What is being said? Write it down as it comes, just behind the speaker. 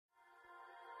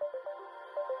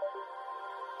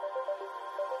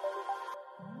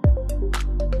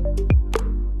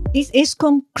Is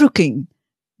Eskom crooking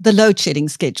the load shedding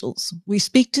schedules? We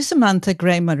speak to Samantha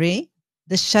Graham-Maré,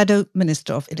 the Shadow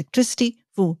Minister of Electricity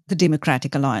for the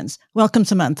Democratic Alliance. Welcome,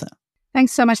 Samantha.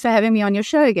 Thanks so much for having me on your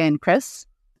show again, Chris.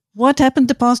 What happened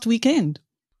the past weekend?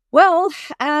 Well,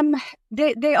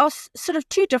 there are sort of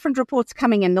two different reports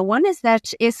coming in. The one is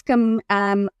that Eskom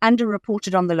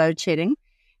underreported on the load shedding,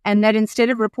 and that instead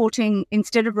of reporting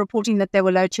that they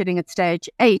were load shedding at stage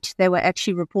 8, they were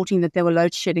actually reporting that they were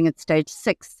load shedding at stage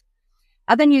 6.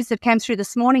 Other news that came through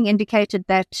this morning indicated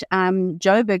that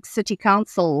Joburg City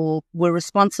Council were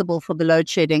responsible for the load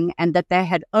shedding and that they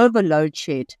had overload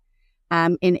shed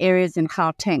in areas in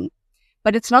Gauteng.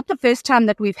 But it's not the first time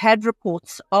that we've had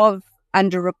reports of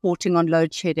underreporting on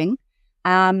load shedding.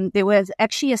 There was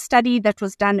actually a study that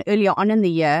was done earlier on in the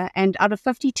year, and out of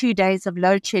 52 days of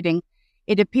load shedding,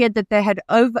 it appeared that they had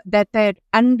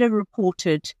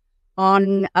underreported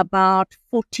on about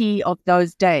 40 of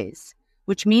those days,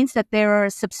 which means that there are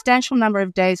a substantial number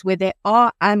of days where they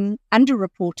are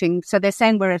underreporting. So they're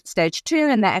saying we're at stage 2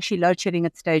 and they're actually load shedding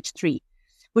at stage 3,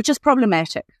 which is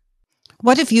problematic.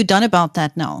 What have you done about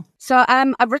that now? So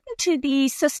I've written to the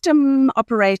system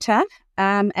operator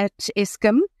at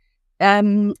Eskom.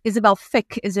 Isabel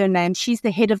Fick is her name. She's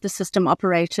the head of the system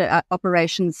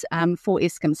operations for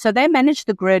Eskom. So they manage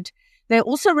the grid. They're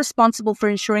also responsible for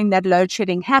ensuring that load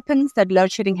shedding happens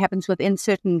within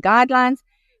certain guidelines,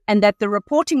 and that the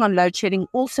reporting on load shedding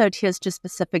also adheres to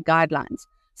specific guidelines.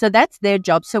 So that's their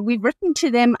job. So we've written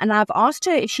to them, and I've asked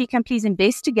her if she can please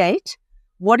investigate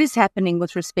what is happening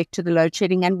with respect to the load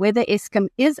shedding and whether Eskom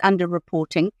is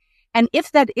underreporting. And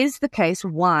if that is the case,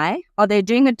 why? Are they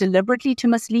doing it deliberately to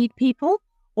mislead people?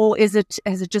 Or has it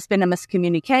just been a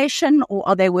miscommunication? Or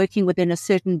are they working within a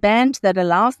certain band that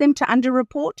allows them to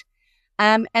underreport?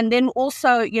 And then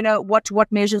also,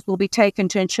 what measures will be taken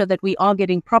to ensure that we are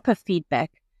getting proper feedback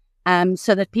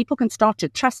so that people can start to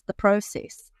trust the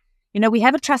process. We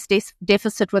have a trust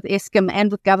deficit with Eskom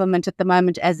and with government at the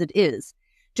moment as it is.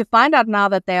 To find out now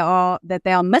that they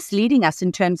are misleading us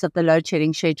in terms of the load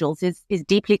shedding schedules is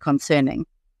deeply concerning.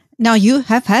 Now, you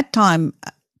have had time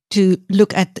to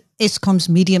look at Eskom's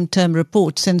medium-term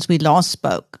report since we last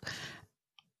spoke.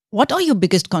 What are your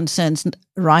biggest concerns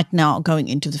right now going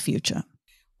into the future?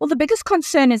 Well, the biggest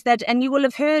concern is that, and you will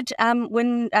have heard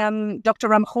when Dr.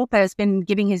 Ramokgopa has been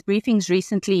giving his briefings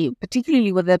recently,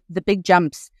 particularly with the big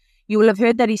jumps, you will have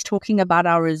heard that he's talking about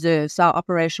our reserves, our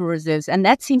operational reserves. And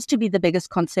that seems to be the biggest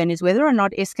concern, is whether or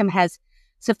not Eskom has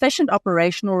sufficient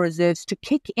operational reserves to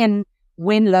kick in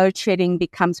when load shedding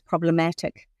becomes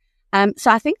problematic.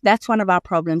 So I think that's one of our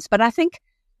problems. But I think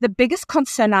the biggest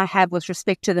concern I have with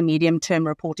respect to the medium-term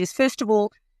report is, first of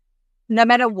all, no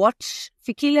matter what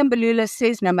Fikile Mbalula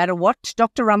says, no matter what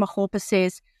Dr. Ramokgopa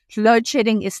says, load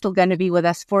shedding is still going to be with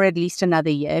us for at least another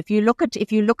year. If you look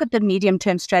at the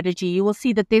medium-term strategy, you will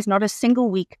see that there's not a single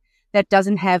week that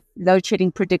doesn't have load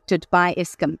shedding predicted by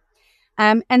Eskom.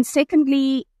 And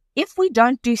secondly, if we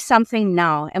don't do something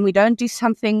now and we don't do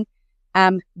something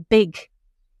big,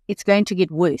 it's going to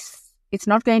get worse. It's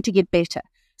not going to get better.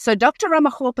 So Dr.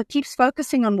 Ramokgopa keeps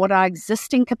focusing on what our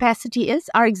existing capacity is.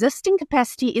 Our existing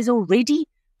capacity is already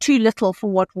too little for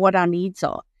what our needs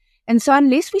are. And so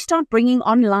unless we start bringing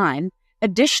online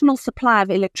additional supply of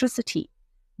electricity,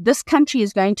 this country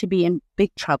is going to be in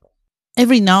big trouble.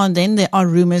 Every now and then there are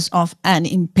rumors of an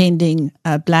impending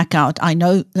blackout. I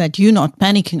know that you're not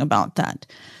panicking about that,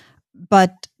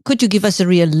 but could you give us a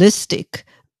realistic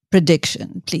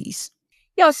prediction, please?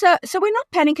 Yeah, so we're not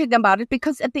panicking about it,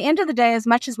 because at the end of the day, as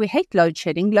much as we hate load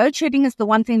shedding is the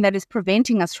one thing that is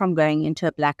preventing us from going into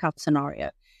a blackout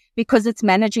scenario, because it's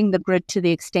managing the grid to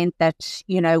the extent that,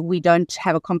 we don't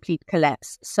have a complete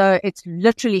collapse. So it's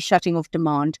literally shutting off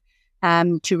demand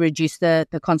to reduce the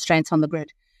constraints on the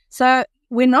grid. So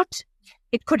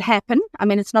it could happen. I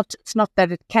mean, it's not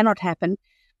that it cannot happen,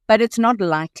 but it's not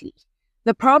likely.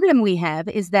 The problem we have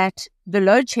is that the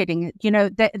load shedding,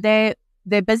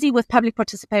 they're busy with public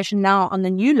participation now on the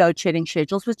new load shedding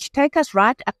schedules, which take us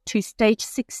right up to stage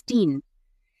 16.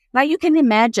 Now, you can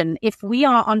imagine if we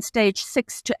are on stage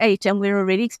 6 to 8 and we're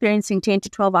already experiencing 10 to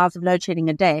 12 hours of load shedding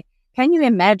a day, can you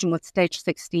imagine what stage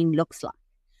 16 looks like?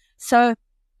 So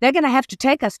they're going to have to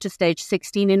take us to stage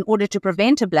 16 in order to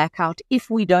prevent a blackout if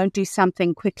we don't do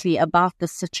something quickly about the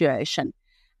situation.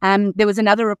 There was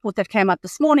another report that came out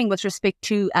this morning with respect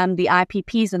to the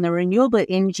IPPs and the renewable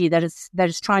energy that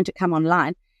is trying to come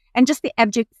online, and just the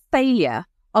abject failure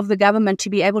of the government to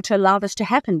be able to allow this to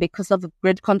happen because of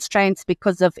grid constraints,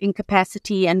 because of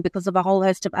incapacity, and because of a whole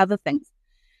host of other things.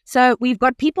 So we've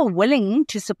got people willing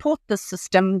to support the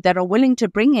system, that are willing to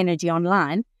bring energy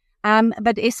online,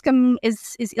 But Eskom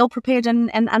is ill prepared and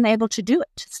unable to do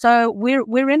it. So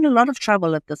we're in a lot of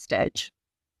trouble at this stage.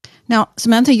 Now,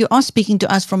 Samantha, you are speaking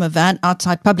to us from a van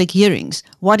outside public hearings.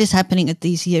 What is happening at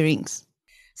these hearings?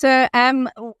 So I'm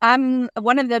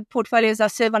one of the portfolios I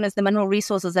serve on is the Mineral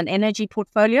Resources and Energy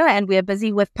portfolio, and we are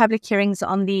busy with public hearings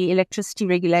on the Electricity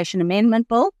Regulation Amendment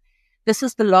Bill. This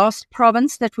is the last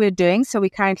province that we're doing, so we're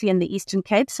currently in the Eastern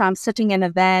Cape. So I'm sitting in a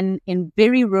van in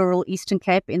very rural Eastern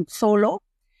Cape in Solo.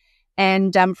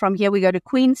 And from here we go to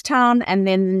Queenstown, and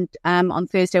then on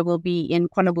Thursday we'll be in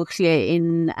Kwanabukhle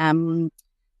in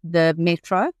the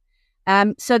metro.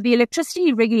 So the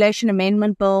Electricity Regulation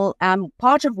Amendment Bill,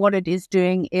 part of what it is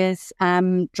doing is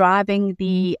driving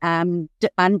the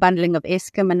unbundling of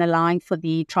Eskom and allowing for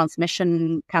the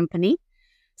transmission company.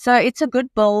 So it's a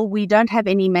good bill. We don't have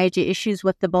any major issues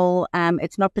with the bill.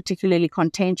 It's not particularly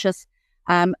contentious,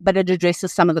 but it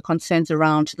addresses some of the concerns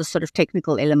around the sort of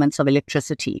technical elements of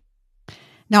electricity.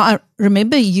 Now, I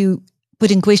remember you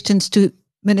putting questions to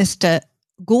Minister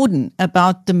Gordon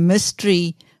about the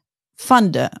mystery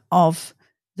funder of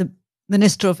the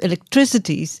Minister of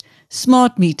Electricity's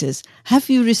smart meters. Have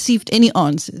you received any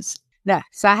answers? No,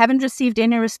 so I haven't received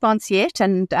any response yet,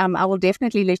 and I will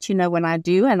definitely let you know when I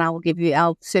do, and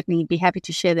I'll certainly be happy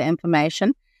to share the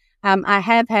information. I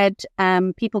have had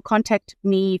people contact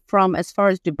me from as far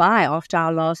as Dubai after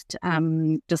our last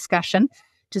discussion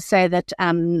to say that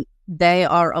they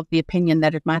are of the opinion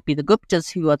that it might be the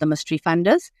Guptas who are the mystery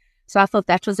funders. So I thought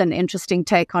that was an interesting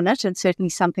take on it, and certainly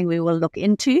something we will look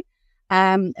into.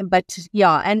 But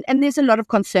yeah, and there's a lot of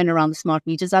concern around the smart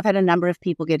meters. I've had a number of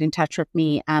people get in touch with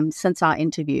me since our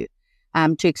interview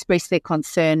to express their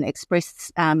concern,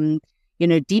 express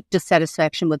deep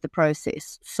dissatisfaction with the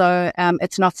process. So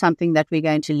it's not something that we're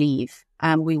going to leave.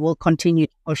 We will continue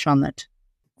to push on it.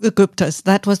 The Guptas,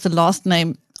 that was the last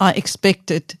name I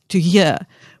expected to hear.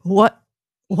 What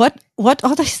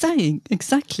are they saying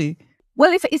exactly?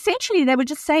 Well, essentially they were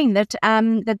just saying that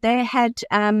that they had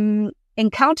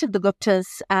encountered the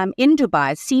Guptas in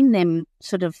Dubai, seen them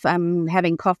sort of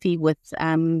having coffee with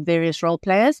various role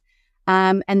players,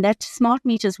 and that smart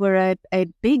meters were a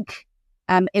big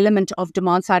element of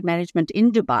demand-side management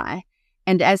in Dubai,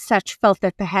 and as such felt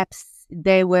that perhaps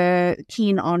they were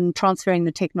keen on transferring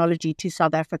the technology to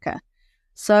South Africa.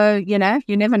 So, you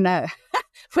never know.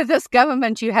 For this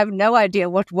government, you have no idea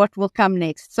what will come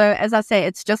next. So, as I say,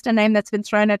 it's just a name that's been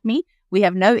thrown at me. We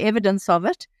have no evidence of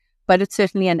it, but it's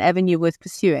certainly an avenue worth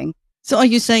pursuing. So are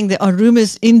you saying there are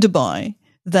rumors in Dubai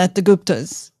that the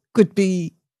Guptas could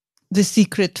be the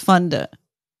secret funder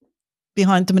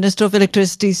behind the Minister of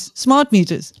Electricity's smart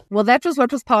meters? Well, that was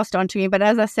what was passed on to me. But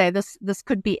as I say, this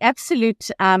could be absolute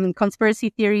conspiracy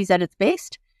theories at its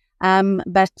best.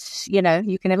 But, you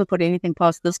can never put anything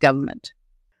past this government.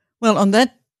 Well, on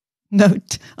that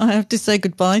note, I have to say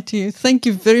goodbye to you. Thank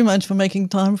you very much for making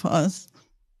time for us.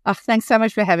 Oh, thanks so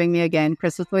much for having me again,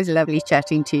 Chris. It's always lovely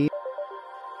chatting to you.